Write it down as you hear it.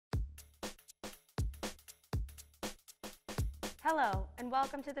Hello, and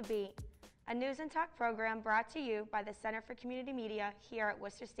welcome to The Beat, a news and talk program brought to you by the Center for Community Media here at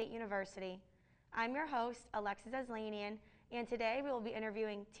Worcester State University. I'm your host, Alexis Aslanian, and today we will be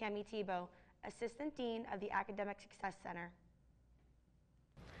interviewing Tammy Tebo, Assistant Dean of the Academic Success Center.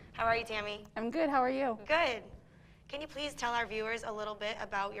 How are you, Tammy? I'm good. How are you? Good. Can you please tell our viewers a little bit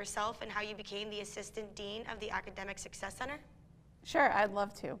about yourself and how you became the Assistant Dean of the Academic Success Center? Sure, I'd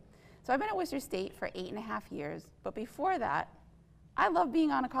love to. So I've been at Worcester State for 8.5 years, but before that, I love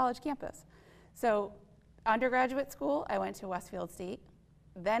being on a college campus. So undergraduate school, I went to Westfield State,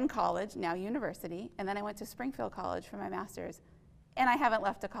 then college, now university, and then I went to Springfield College for my master's, and I haven't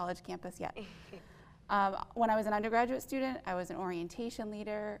left a college campus yet. When I was an undergraduate student, I was an orientation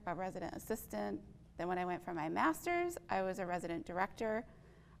leader, a resident assistant. Then when I went for my master's, I was a resident director.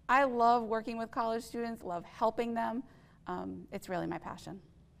 I love working with college students, love helping them. It's really my passion.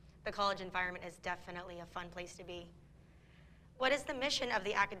 The college environment is definitely a fun place to be. What is the mission of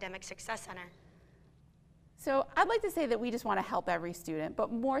the Academic Success Center? So I'd like to say that we just want to help every student,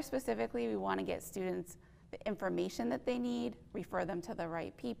 but more specifically, we want to get students the information that they need, refer them to the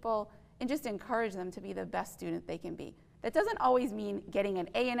right people, and just encourage them to be the best student they can be. That doesn't always mean getting an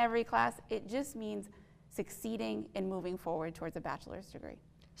A in every class. It just means succeeding and moving forward towards a bachelor's degree.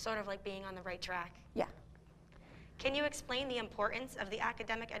 Sort of like being on the right track. Yeah. Can you explain the importance of the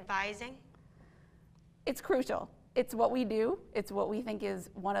academic advising? It's crucial. It's what we do. It's what we think is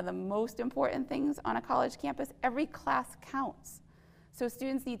one of the most important things on a college campus. Every class counts. So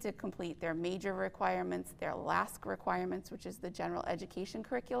students need to complete their major requirements, their LASC requirements, which is the general education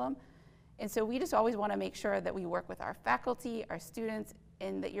curriculum. And so we just always want to make sure that we work with our faculty, our students,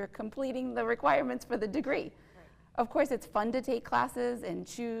 and that you're completing the requirements for the degree. Right. Of course, it's fun to take classes and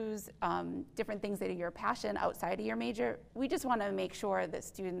choose different things that are your passion outside of your major. We just want to make sure that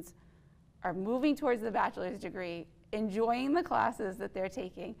students are moving towards the bachelor's degree, enjoying the classes that they're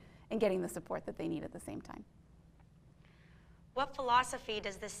taking, and getting the support that they need at the same time. What philosophy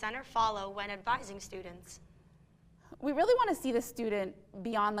does the center follow when advising students? We really want to see the student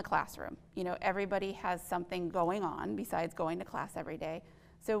beyond the classroom. You know, everybody has something going on besides going to class every day.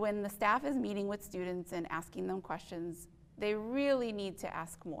 So when the staff is meeting with students and asking them questions, they really need to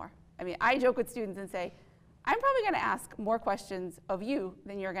ask more. I mean, I joke with students and say, I'm probably going to ask more questions of you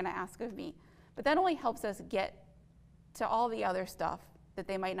than you're going to ask of me. But that only helps us get to all the other stuff that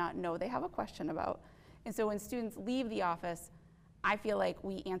they might not know they have a question about. And so when students leave the office, I feel like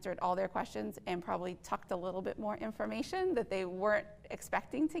we answered all their questions and probably tucked a little bit more information that they weren't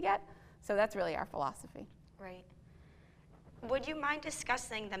expecting to get. So that's really our philosophy. Right. Would you mind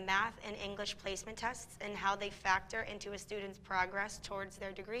discussing the math and English placement tests and how they factor into a student's progress towards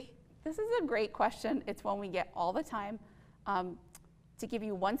their degree? This is a great question. It's one we get all the time. To give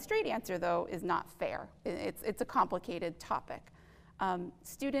you one straight answer, though, is not fair. It's a complicated topic.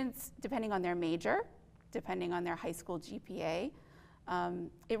 Students, depending on their major, depending on their high school GPA,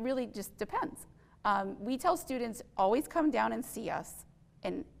 it really just depends. We tell students, always come down and see us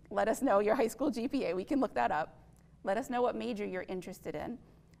and let us know your high school GPA. We can look that up. Let us know what major you're interested in,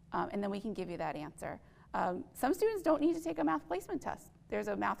 and then we can give you that answer. Some students don't need to take a math placement test. There's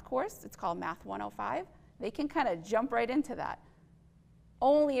a math course, it's called Math 105. They can kind of jump right into that,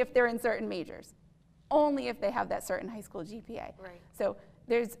 only if they're in certain majors, only if they have that certain high school GPA. Right. So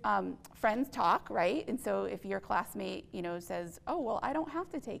there's friends talk, right? And so if your classmate, says, oh, well, I don't have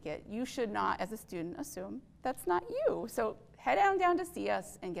to take it, you should not, as a student, assume that's not you. So head on down to see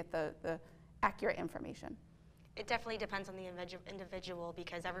us and get the accurate information. It definitely depends on the individual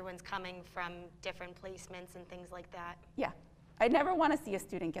because everyone's coming from different placements and things like that. Yeah. I never want to see a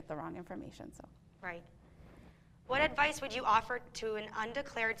student get the wrong information. So. Right. What advice would you offer to an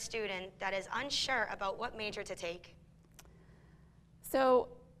undeclared student that is unsure about what major to take? So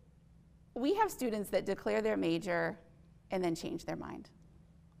we have students that declare their major and then change their mind.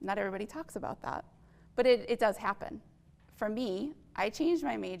 Not everybody talks about that, but it does happen. For me, I changed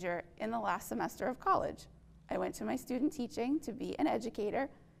my major in the last semester of college. I went to my student teaching to be an educator,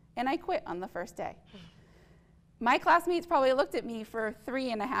 and I quit on the first day. My classmates probably looked at me for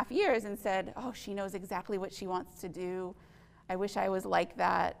 3.5 years and said, oh, she knows exactly what she wants to do. I wish I was like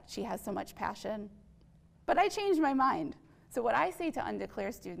that. She has so much passion. But I changed my mind. So what I say to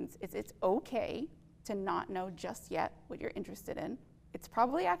undeclared students is it's okay to not know just yet what you're interested in. It's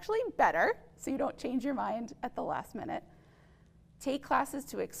probably actually better, so you don't change your mind at the last minute. Take classes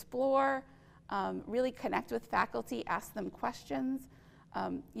to explore, really connect with faculty, ask them questions.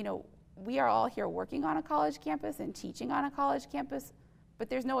 We are all here working on a college campus and teaching on a college campus, but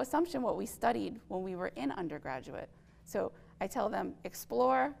there's no assumption what we studied when we were in undergraduate. So I tell them,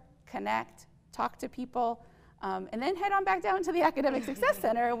 explore, connect, talk to people, and then head on back down to the Academic Success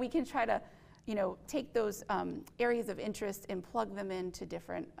Center, and we can try to, take those areas of interest and plug them into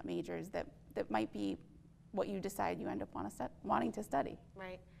different majors that might be what you decide you end up wanting to study.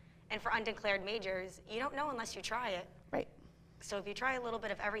 Right. And for undeclared majors, you don't know unless you try it. Right. So if you try a little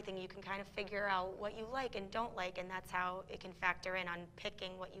bit of everything, you can kind of figure out what you like and don't like, and that's how it can factor in on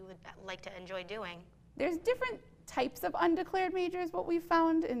picking what you would like to enjoy doing. There's different types of undeclared majors, what we've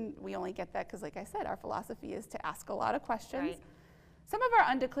found, and we only get that because, like I said, our philosophy is to ask a lot of questions. Right. Some of our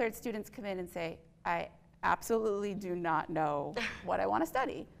undeclared students come in and say, I absolutely do not know what I want to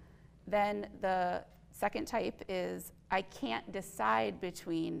study. Then the second type is, I can't decide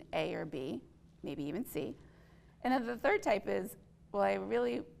between A or B, maybe even C. And then the third type is, well,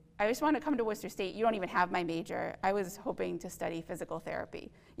 I just want to come to Worcester State. You don't even have my major. I was hoping to study physical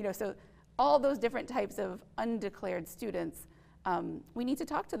therapy. So all those different types of undeclared students, we need to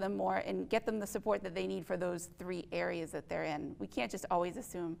talk to them more and get them the support that they need for those 3 areas that they're in. We can't just always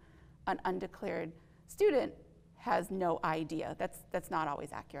assume an undeclared student has no idea. That's not always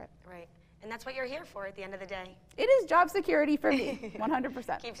accurate. Right. And that's what you're here for at the end of the day. It is job security for me,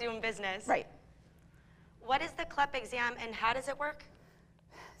 100%. Keeps you in business. Right. What is the CLEP exam and how does it work?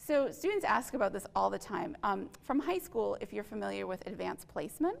 So students ask about this all the time. From high school, if you're familiar with advanced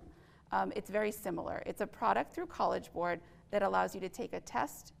placement, it's very similar. It's a product through College Board that allows you to take a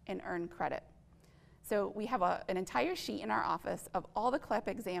test and earn credit. So we have an entire sheet in our office of all the CLEP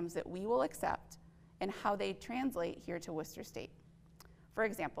exams that we will accept and how they translate here to Worcester State. For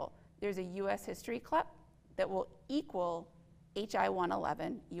example, there's a U.S. History CLEP that will equal HI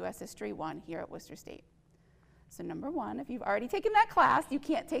 111, U.S. History 1 here at Worcester State. So number 1, if you've already taken that class, you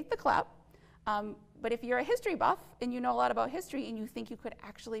can't take the CLEP. But if you're a history buff and you know a lot about history and you think you could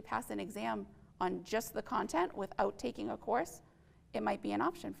actually pass an exam on just the content without taking a course, it might be an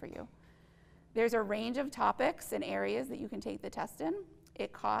option for you. There's a range of topics and areas that you can take the test in.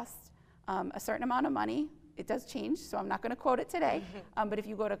 It costs a certain amount of money. It does change, so I'm not going to quote it today. But if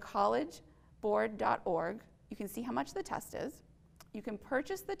you go to collegeboard.org, you can see how much the test is. You can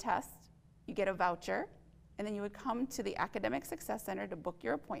purchase the test, you get a voucher, and then you would come to the Academic Success Center to book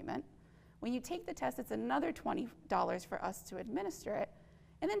your appointment. When you take the test, it's another $20 for us to administer it.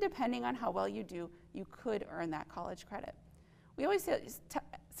 And then depending on how well you do, you could earn that college credit. We always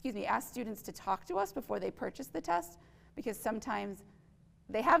ask students to talk to us before they purchase the test, because sometimes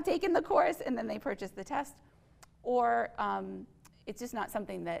they have taken the course and then they purchase the test, or it's just not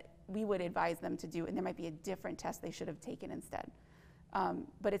something that we would advise them to do, and there might be a different test they should have taken instead.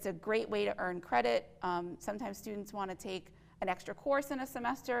 But it's a great way to earn credit. Sometimes students want to take an extra course in a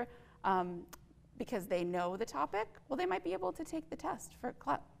semester because they know the topic. Well, they might be able to take the test for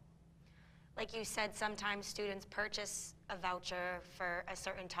CLEP. Like you said, sometimes students purchase a voucher for a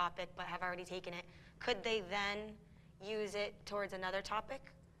certain topic but have already taken it. Could they then use it towards another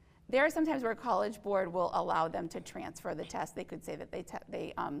topic? There are some times where College Board will allow them to transfer the test. They could say that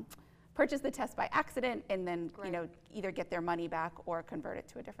they purchase the test by accident and then either get their money back or convert it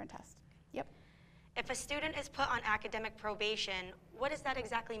to a different test. Yep. If a student is put on academic probation, what does that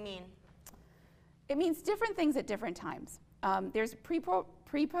exactly mean? It means different things at different times. There's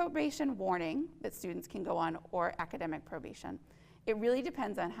pre-probation warning that students can go on, or academic probation. It really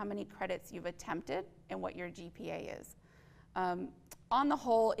depends on how many credits you've attempted and what your GPA is. On the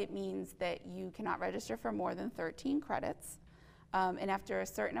whole, it means that you cannot register for more than 13 credits. And after a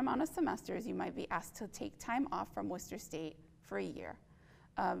certain amount of semesters, you might be asked to take time off from Worcester State for a year.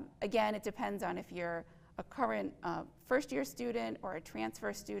 Again, it depends on if you're a current first-year student or a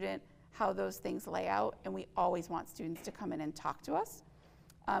transfer student, how those things lay out, and we always want students to come in and talk to us.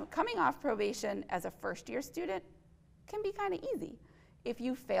 Coming off probation as a first-year student can be kind of easy. If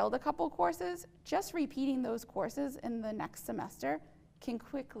you failed a couple courses, just repeating those courses in the next semester can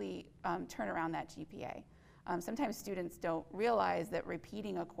quickly turn around that GPA. Sometimes students don't realize that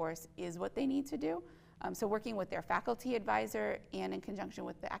repeating a course is what they need to do. So working with their faculty advisor and in conjunction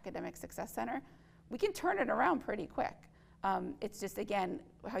with the Academic Success Center, we can turn it around pretty quick. It's just, again,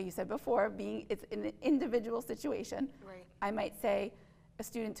 how you said before, it's an individual situation. Right. I might say a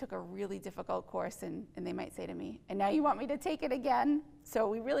student took a really difficult course and they might say to me, and now you want me to take it again? So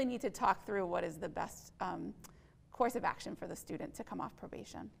we really need to talk through what is the best course of action for the student to come off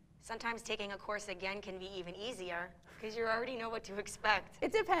probation. Sometimes taking a course again can be even easier because you already know what to expect.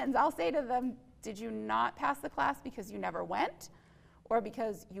 It depends. I'll say to them, did you not pass the class because you never went, or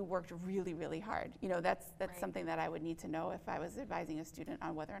because you worked really, really hard? You know, that's right. Something that I would need to know if I was advising a student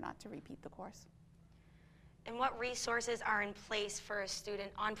on whether or not to repeat the course. And what resources are in place for a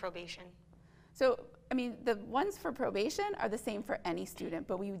student on probation? So I mean, the ones for probation are the same for any student,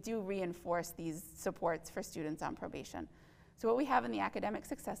 but we do reinforce these supports for students on probation. So what we have in the Academic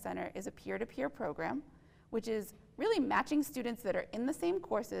Success Center is a peer-to-peer program, which is really matching students that are in the same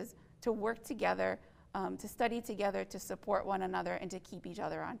courses to work together, to study together, to support one another, and to keep each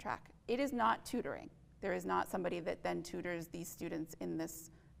other on track. It is not tutoring. There is not somebody that then tutors these students in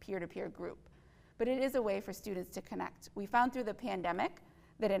this peer-to-peer group. But it is a way for students to connect. We found through the pandemic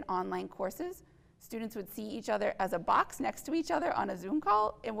that in online courses, students would see each other as a box next to each other on a Zoom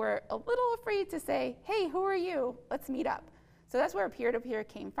call, and we're a little afraid to say, hey, who are you? Let's meet up. So that's where peer-to-peer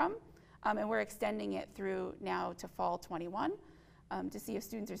came from, and we're extending it through now to fall 21 to see if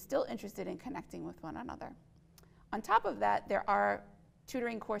students are still interested in connecting with one another. On top of that, there are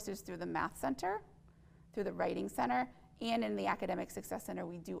tutoring courses through the Math Center, through the Writing Center, and in the Academic Success Center,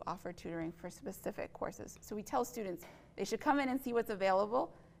 we do offer tutoring for specific courses. So we tell students they should come in and see what's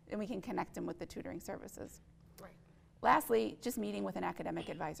available, and we can connect them with the tutoring services. Right. Lastly, just meeting with an academic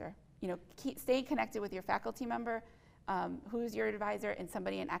advisor. You know, stay connected with your faculty member, who's your advisor, and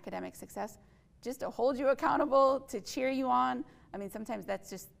somebody in academic success, just to hold you accountable, to cheer you on. I mean, sometimes that's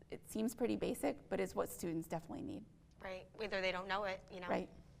just, it seems pretty basic, but it's what students definitely need. Right, whether they don't know it, you know. Right.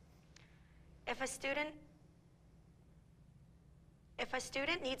 If a student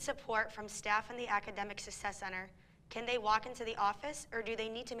needs support from staff in the Academic Success Center, can they walk into the office, or do they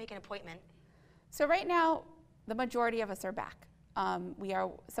need to make an appointment? So right now, the majority of us are back.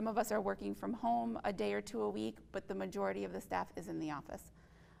 Some of us are working from home a day or two a week, but the majority of the staff is in the office.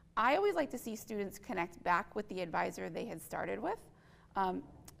 I always like to see students connect back with the advisor they had started with.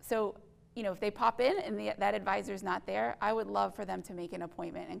 So, you know, if they pop in and that advisor's not there, I would love for them to make an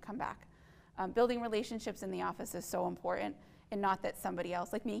appointment and come back. Building relationships in the office is so important, and not that somebody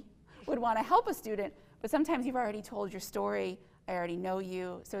else, like me, would want to help a student, but sometimes you've already told your story, I already know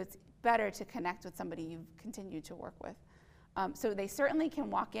you, so it's better to connect with somebody you've continued to work with. So they certainly can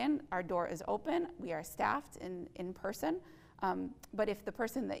walk in. Our door is open. We are staffed in person. But if the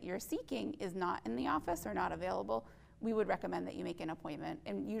person that you're seeking is not in the office or not available, we would recommend that you make an appointment.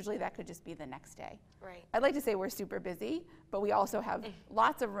 And usually that could just be the next day. Right. I'd like to say we're super busy, but we also have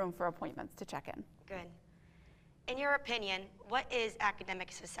lots of room for appointments to check in. Good. In your opinion, what is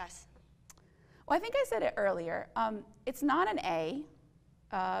academic success? Well, I think I said it earlier. It's not an A.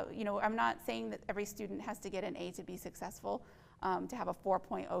 You know, I'm not saying that every student has to get an A to be successful, to have a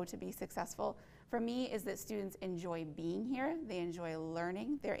 4.0 to be successful. For me, is that students enjoy being here, they enjoy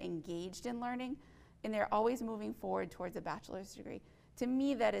learning, they're engaged in learning, and they're always moving forward towards a bachelor's degree. To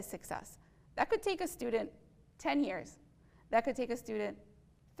me, that is success. That could take a student 10 years. That could take a student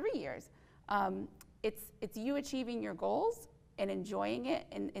 3 years. It's you achieving your goals and enjoying it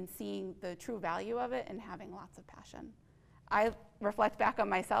and seeing the true value of it and having lots of passion. I reflect back on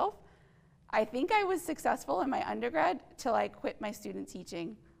myself. I think I was successful in my undergrad till I quit my student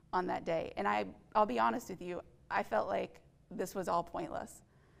teaching on that day. And I'll be honest with you, I felt like this was all pointless.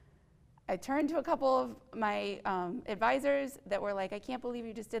 I turned to a couple of my advisors that were like, I can't believe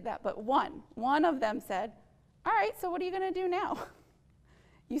you just did that. But one of them said, all right, so what are you gonna do now?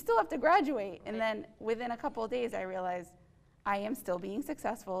 You still have to graduate. And then within a couple of days, I realized I am still being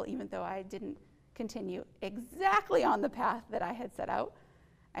successful, even though I didn't continue exactly on the path that I had set out.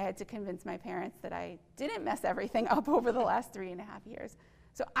 I had to convince my parents that I didn't mess everything up over the last 3.5 years.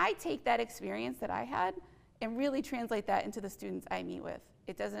 So I take that experience that I had and really translate that into the students I meet with.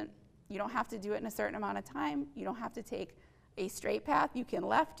 You don't have to do it in a certain amount of time. You don't have to take a straight path. You can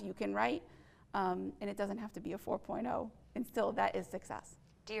left, you can right, and it doesn't have to be a 4.0. And still, that is success.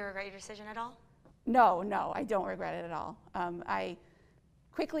 Do you regret your decision at all? No, I don't regret it at all. I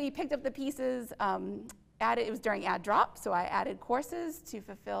quickly picked up the pieces, it was during ad drop, so I added courses to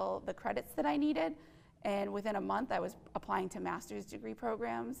fulfill the credits that I needed. And within a month, I was applying to master's degree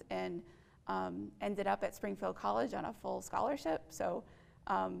programs and ended up at Springfield College on a full scholarship. So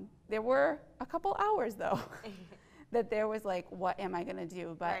there were a couple hours, though, that there was like, what am I gonna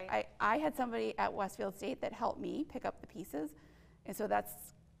do? But right. I had somebody at Westfield State that helped me pick up the pieces. And so that's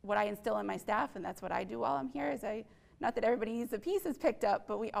what I instill in my staff, and that's what I do while I'm here, is not that everybody needs the pieces picked up,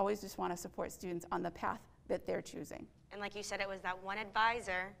 but we always just wanna support students on the path that they're choosing. And like you said, it was that one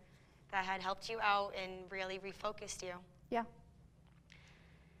advisor that had helped you out and really refocused you. Yeah.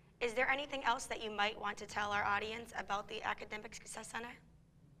 Is there anything else that you might want to tell our audience about the Academic Success Center?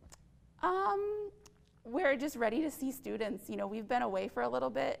 We're just ready to see students. You know, we've been away for a little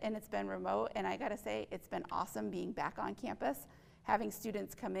bit and it's been remote, and I gotta say, it's been awesome being back on campus, having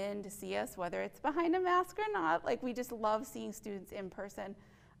students come in to see us, whether it's behind a mask or not. Like, we just love seeing students in person.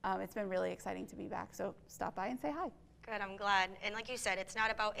 It's been really exciting to be back, so stop by and say hi. Good, I'm glad. And like you said, it's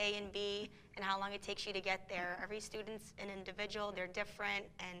not about A and B and how long it takes you to get there. Every student's an individual, they're different,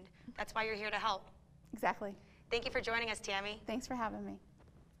 and that's why you're here to help. Exactly. Thank you for joining us, Tammy. Thanks for having me.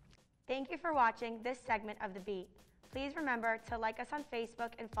 Thank you for watching this segment of The Beat. Please remember to like us on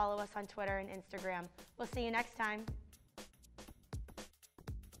Facebook and follow us on Twitter and Instagram. We'll see you next time.